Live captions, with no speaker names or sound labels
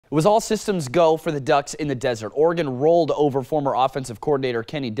It was all systems go for the Ducks in the desert. Oregon rolled over former offensive coordinator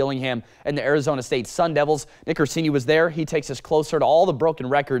Kenny Dillingham and the Arizona State Sun Devils. Nick Orsini was there. He takes us closer to all the broken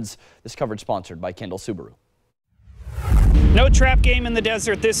records. This coverage sponsored by Kendall Subaru. No trap game in the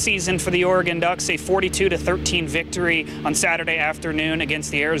desert this season for the Oregon Ducks. A 42-13 victory on Saturday afternoon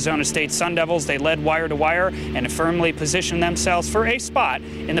against the Arizona State Sun Devils. They led wire to wire and firmly positioned themselves for a spot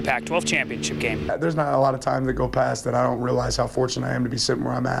in the Pac-12 championship game. There's not a lot of time that go past that I don't realize how fortunate I am to be sitting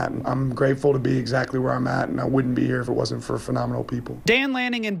where I'm at. And I'm grateful to be exactly where I'm at, and I wouldn't be here if it wasn't for phenomenal people. Dan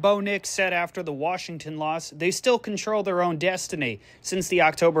Lanning and Bo Nix said after the Washington loss, they still control their own destiny. Since the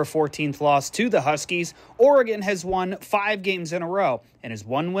October 14th loss to the Huskies, Oregon has won 5 games in a row and is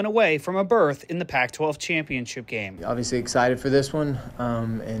 1 win away from a berth in the Pac-12 championship game. Obviously excited for this one,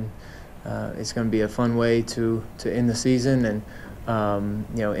 and it's going to be a fun way to end the season and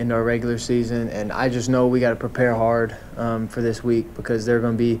end our regular season. And I just know we got to prepare hard for this week because they're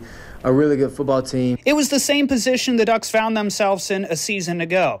going to be a really good football team. It was the same position the Ducks found themselves in a season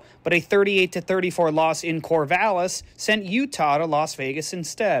ago, but a 38-34 loss in Corvallis sent Utah to Las Vegas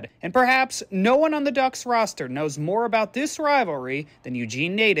instead. And perhaps no one on the Ducks roster knows more about this rivalry than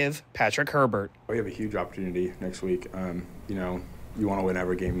Eugene native Patrick Herbert. We have a huge opportunity next week. You want to win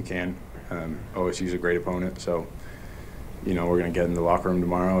every game you can. OSU's a great opponent, so we're going to get in the locker room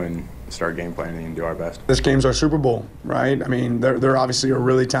tomorrow and start game planning and do our best. This game's our Super Bowl, right? I mean, they're obviously a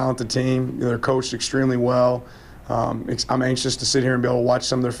really talented team. They're coached extremely well. I'm anxious to sit here and be able to watch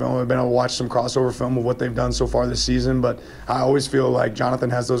some of their film. I've been able to watch some crossover film of what they've done so far this season, but I always feel like Jonathan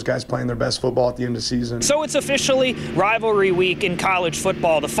has those guys playing their best football at the end of the season. So it's officially rivalry week in college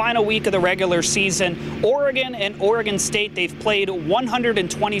football, the final week of the regular season. Oregon and Oregon State, they've played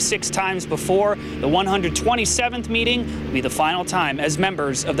 126 times before. The 127th meeting will be the final time as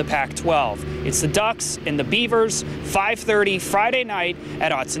members of the Pac-12. It's the Ducks and the Beavers, 5:30 Friday night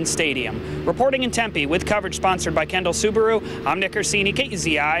at Autzen Stadium. Reporting in Tempe with coverage sponsored by Kendall Subaru, I'm Nick Orsini,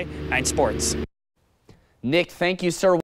 KUZI 9 Sports. Nick, thank you, sir.